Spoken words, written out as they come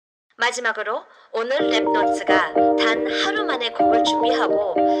마지막으로 오늘 랩노트가 단 하루 만에 곡을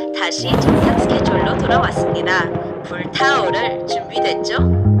준비하고 다시 정상 스케줄로 돌아왔습니다. 불타오를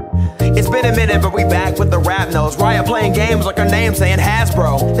준비됐죠? It's been a minute, but we back with the rap notes. Riot playing games like our name saying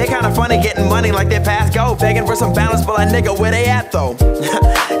Hasbro. They kinda funny getting money like they pass go. Begging for some balance, but like nigga, where they at though?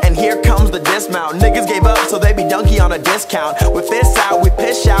 And here comes the dismount. Niggas gave up, so they be donkey on a discount. With this out, we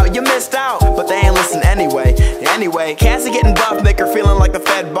piss out, you missed out. But they ain't listen anyway. Anyway, Cassie getting buff, make her feeling like the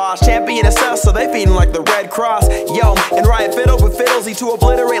Fed boss. Champion is us, so they feeding like the Red Cross. Yo, and Riot fiddle with fiddlesy to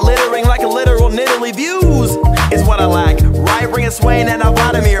obliterate littering like a literal niddly views. Is what I lack. Riot bringing Swain and a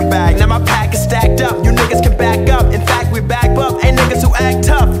Vladimir back. Now my pack is stacked up, you niggas can back up. In fact, we back up, ain't niggas who act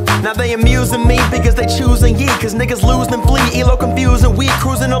tough. Now they amusing me because they choosing ye. Cause niggas lose and flee, ELO confusing. We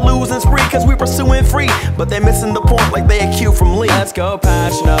cruising a losing spree cause we pursuing free. But they missing the point like they a cue from Lee. Let's go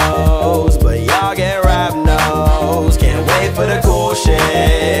patch nose, but y'all get rap nose. Can't wait for the cool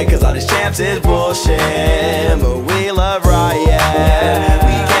shit, cause all these champs is bullshit. But we love Riot,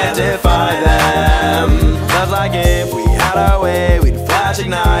 we can't defy them. Love's like if we had our way, we'd flash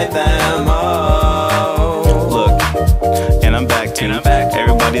ignite them. Oh. Look, and I'm back to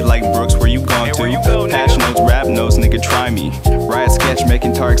everybody like Brooks, where you gone to? Patch notes, rap notes, nigga try me. Riot sketch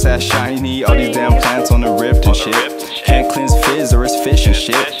making Tarks ass shiny. All these damn plants on the rift and shit. Can't cleanse fizz or it's fish and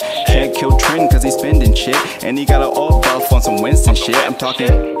shit. Can't kill Trent cause he's spending shit. And he got an all buff on some Winston shit. I'm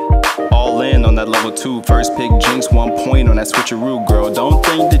talking all in on that level 2. First pick Jinx, 1 point on that switcheroo, girl. Don't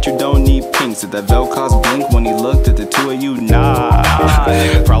think that you don't need pinks. Did that Velcos blink when he looked at the two of you? Nah,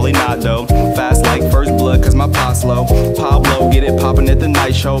 probably not though. Fast like first blood cause my pot's low. Pablo, get it poppin' at the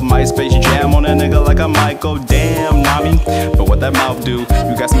night show. MySpace jam on a nigga like a Michael. Damn, Nami, but what that mouth do?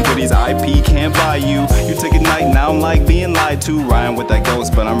 You got some goodies IP can't buy you. You took it night, now I'm like being lied to. Rhyme with that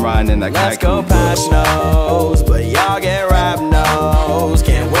ghost, but I'm riding in that Let's go patch nose, but y'all get rap nose.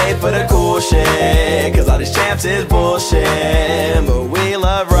 Can't wait for the cool shit, cause all these champs is bullshit. But we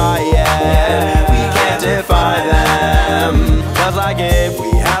love Riot, we can't defy them. Cause like if we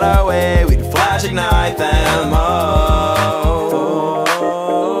had our way, we'd flash ignite them. Oh.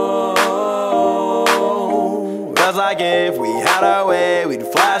 Cause like if we had our way, we'd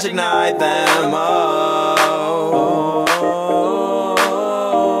flash ignite them. Oh.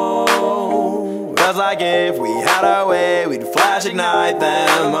 Cause like if we had our way, we'd flash ignite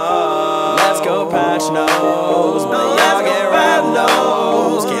them. Oh. Let's go patch nose, but y'all get rap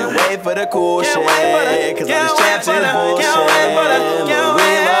nose. Can't wait for the cool shit, cause all these champs is bullshit. But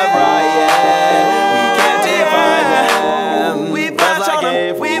we love Riot, we can't defy them. We patch on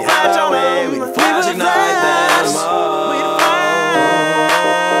them, we patch on them, we'd flash ignite them. Oh.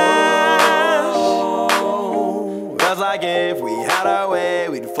 Cause like if we had our way,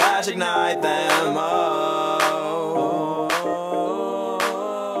 we'd flash ignite them. Oh.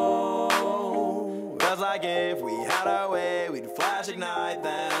 Cause like if we had our way, we'd flash ignite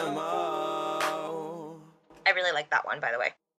them. Oh. I really like that one, by the way.